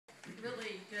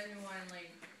genuinely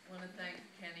want to thank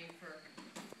Kenny for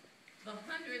the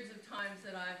hundreds of times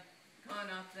that I've gone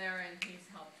up there and he's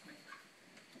helped me.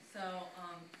 So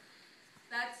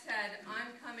that said,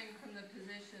 I'm coming from the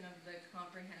position of the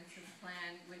comprehensive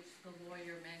plan, which the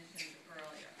lawyer mentioned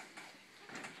earlier.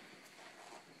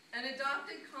 An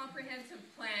adopted comprehensive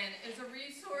plan is a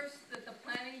resource that the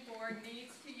planning board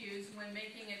needs to use when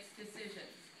making its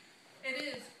decisions. It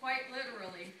is, quite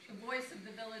literally, the voice of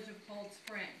the village of Cold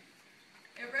Spring.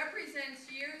 It represents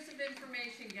years of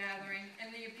information gathering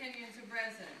and the opinions of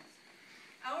residents.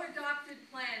 Our adopted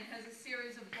plan has a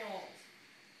series of goals.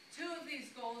 2 of these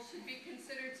goals should be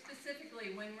considered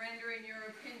specifically when rendering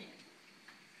your opinion.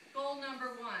 Goal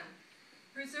number 1,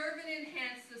 preserve and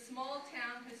enhance the small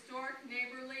town, historic,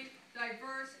 neighborly,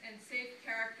 diverse, and safe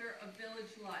character of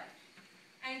village life.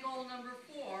 And goal number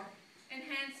 4,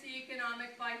 enhance the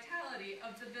economic vitality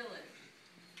of the village.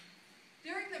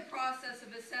 During the process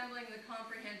of assembling the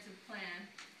comprehensive plan,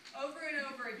 over and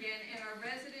over again in our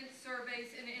resident surveys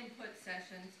and input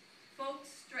sessions, folks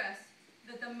stress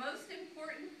that the most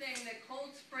important thing that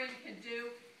Cold Spring can do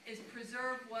is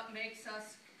preserve what makes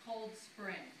us Cold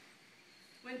Spring.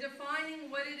 When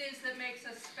defining what it is that makes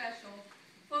us special,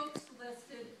 folks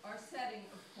listed our setting,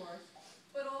 of course,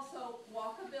 but also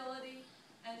walkability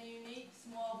and the unique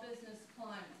small business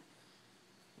climate.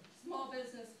 Small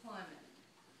business climate.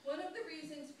 One of the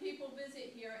reasons people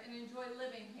visit here and enjoy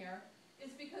living here is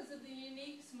because of the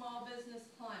unique small business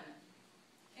climate.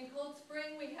 In Cold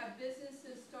Spring, we have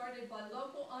businesses started by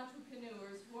local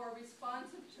entrepreneurs who are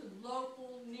responsive to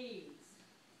local needs,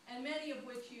 and many of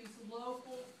which use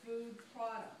local food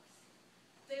products.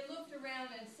 They looked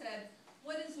around and said,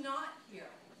 what is not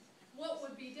here? What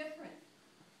would be different?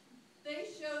 They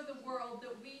show the world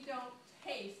that we don't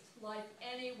taste like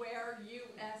anywhere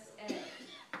USA.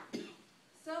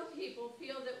 Some people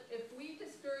feel that if we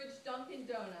discourage Dunkin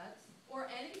Donuts, or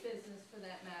any business for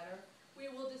that matter, we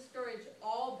will discourage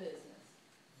all business.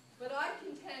 But I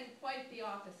contend quite the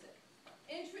opposite.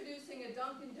 Introducing a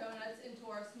Dunkin Donuts into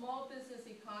our small business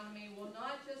economy will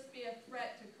not just be a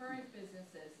threat to current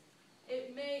businesses,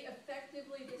 it may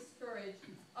effectively discourage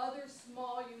other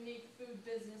small, unique food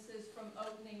businesses from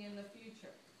opening in the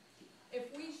future. If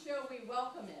we show we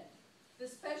welcome it, the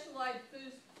specialized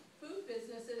food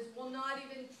businesses will not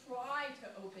even try to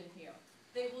open here.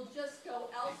 They will just go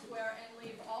elsewhere and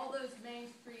leave all those Main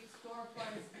Street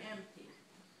storefronts empty.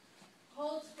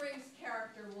 Cold Spring's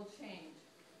character will change.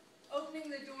 Opening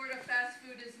the door to fast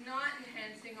food is not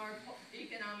enhancing our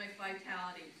economic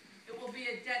vitality. It will be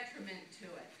a detriment to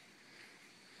it.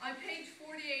 On page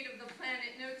 48 of the plan,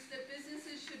 it notes that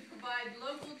businesses should provide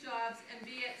local jobs and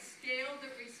be at scale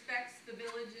that respects the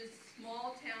village's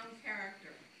small town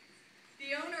character.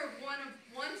 The owner of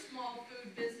one small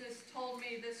food business told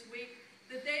me this week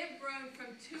that they have grown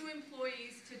from 2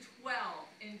 employees to 12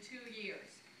 in 2 years.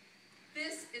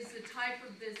 This is the type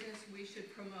of business we should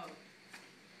promote.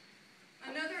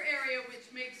 Another area which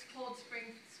makes Cold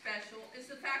Spring special is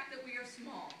the fact that we are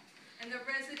small and the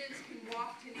residents can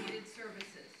walk to needed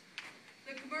services.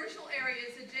 The commercial area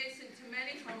is adjacent to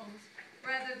many homes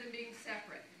rather than being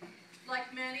separate. Like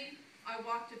many, I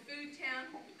walk to Food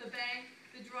Town, the bank,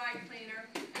 the dry cleaner,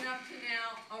 and up to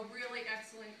now, a really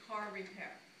excellent car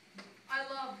repair. I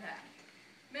love that.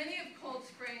 Many of Cold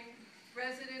Spring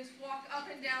residents walk up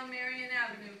and down Marion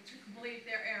Avenue to complete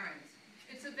their errands.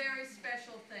 It's a very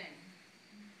special thing.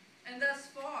 And thus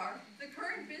far, the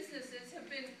current businesses have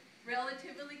been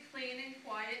relatively clean and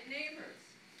quiet neighbors.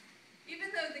 Even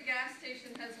though the gas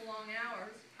station has long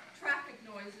hours, traffic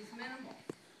noise is minimal.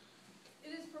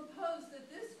 It is proposed that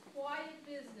this quiet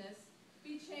business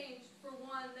be changed for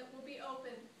one that will be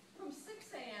open from 6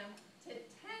 a.m. to 10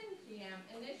 p.m.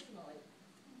 initially.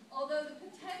 Although the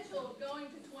potential of going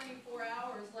to 24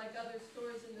 hours like other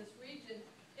stores in this region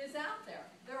is out there.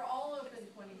 They're all open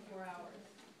 24 hours.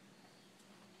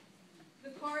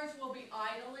 The cars will be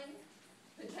idling,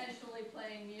 potentially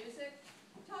playing music,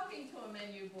 talking to a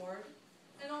menu board,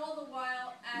 and all the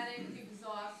while adding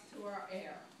exhaust to our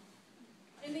air.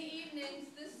 In the evenings,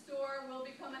 this store will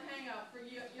become a hangout for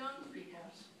young people,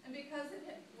 and because it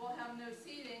will have no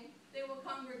seating, they will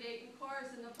congregate in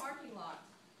cars in the parking lots,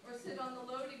 or sit on the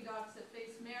loading docks that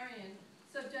face Marion,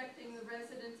 subjecting the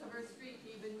residents of our street to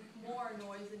even more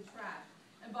noise and trash.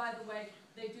 And by the way,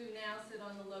 they do now sit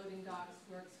on the loading docks.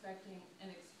 We're expecting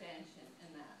an expansion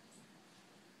in that.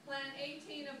 Page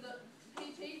 18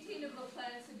 of the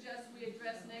plan suggests we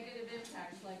address negative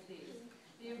impacts like these.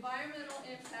 The environmental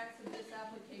impacts of this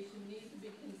application need to be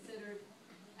considered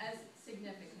as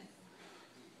significant.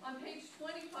 On page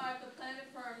 25, the plan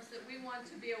affirms that we want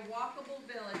to be a walkable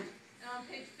village, and on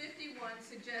page 51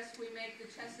 suggests we make the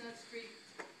Chestnut Street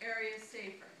area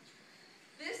safer.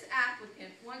 This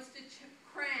applicant wants to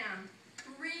cram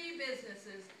 3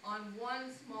 businesses on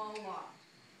one small lot.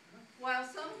 While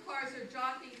some cars are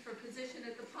jockeying for position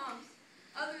at the pumps,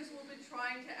 others will be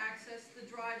trying to access the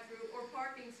drive-through or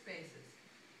parking spaces.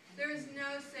 There is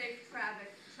no safe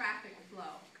traffic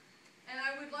flow. And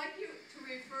I would like to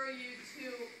refer you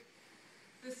to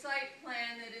the site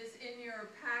plan that is in your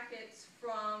packets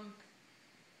from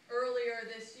earlier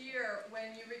this year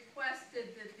when you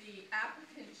requested that the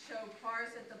applicant show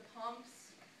cars at the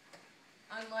pumps,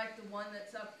 unlike the one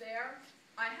that's up there.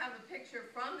 I have a picture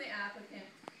from the applicant.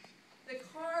 The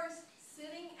cars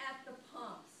sitting at the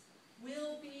pumps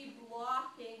will be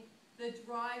blocking the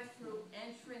drive-through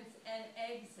entrance and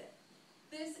exit.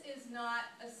 This is not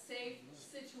a safe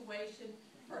situation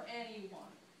for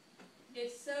anyone.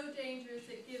 It's so dangerous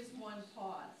it gives one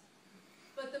pause.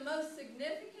 But the most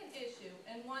significant issue,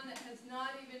 and one that has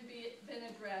not even been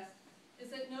addressed, is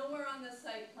that nowhere on the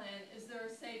site plan is there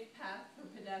a safe path for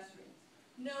pedestrians.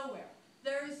 Nowhere.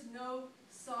 There is no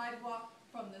sidewalk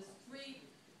from the street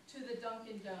to the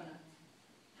Dunkin Donuts.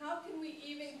 How can we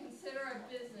even consider a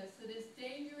business that is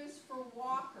dangerous for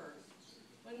walkers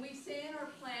when we say in our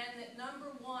plan that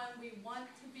number 1, we want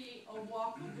to be a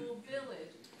walkable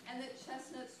village and that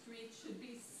Chestnut Street should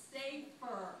be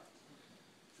safer?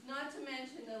 Not to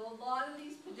mention that a lot of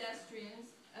these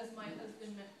pedestrians, as my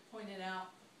husband pointed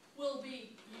out, will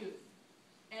be youth.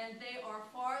 And they are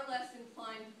far less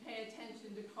inclined to pay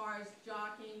attention to cars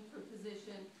jockeying for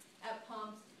position at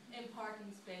pumps, in parking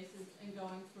spaces, and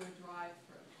going through a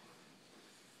drive-through.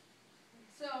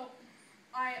 So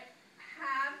I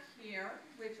have here,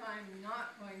 which I'm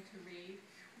not going to read,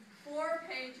 4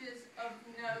 pages of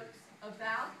notes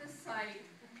about the site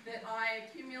that I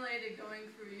accumulated going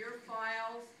through your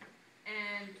files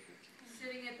and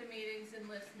sitting at the meetings and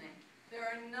listening. There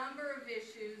are a number of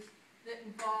issues that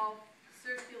involve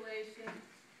circulation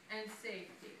and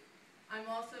safety. I'm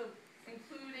also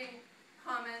including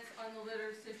comments on the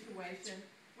litter situation,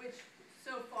 which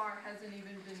so far hasn't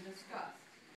even been discussed.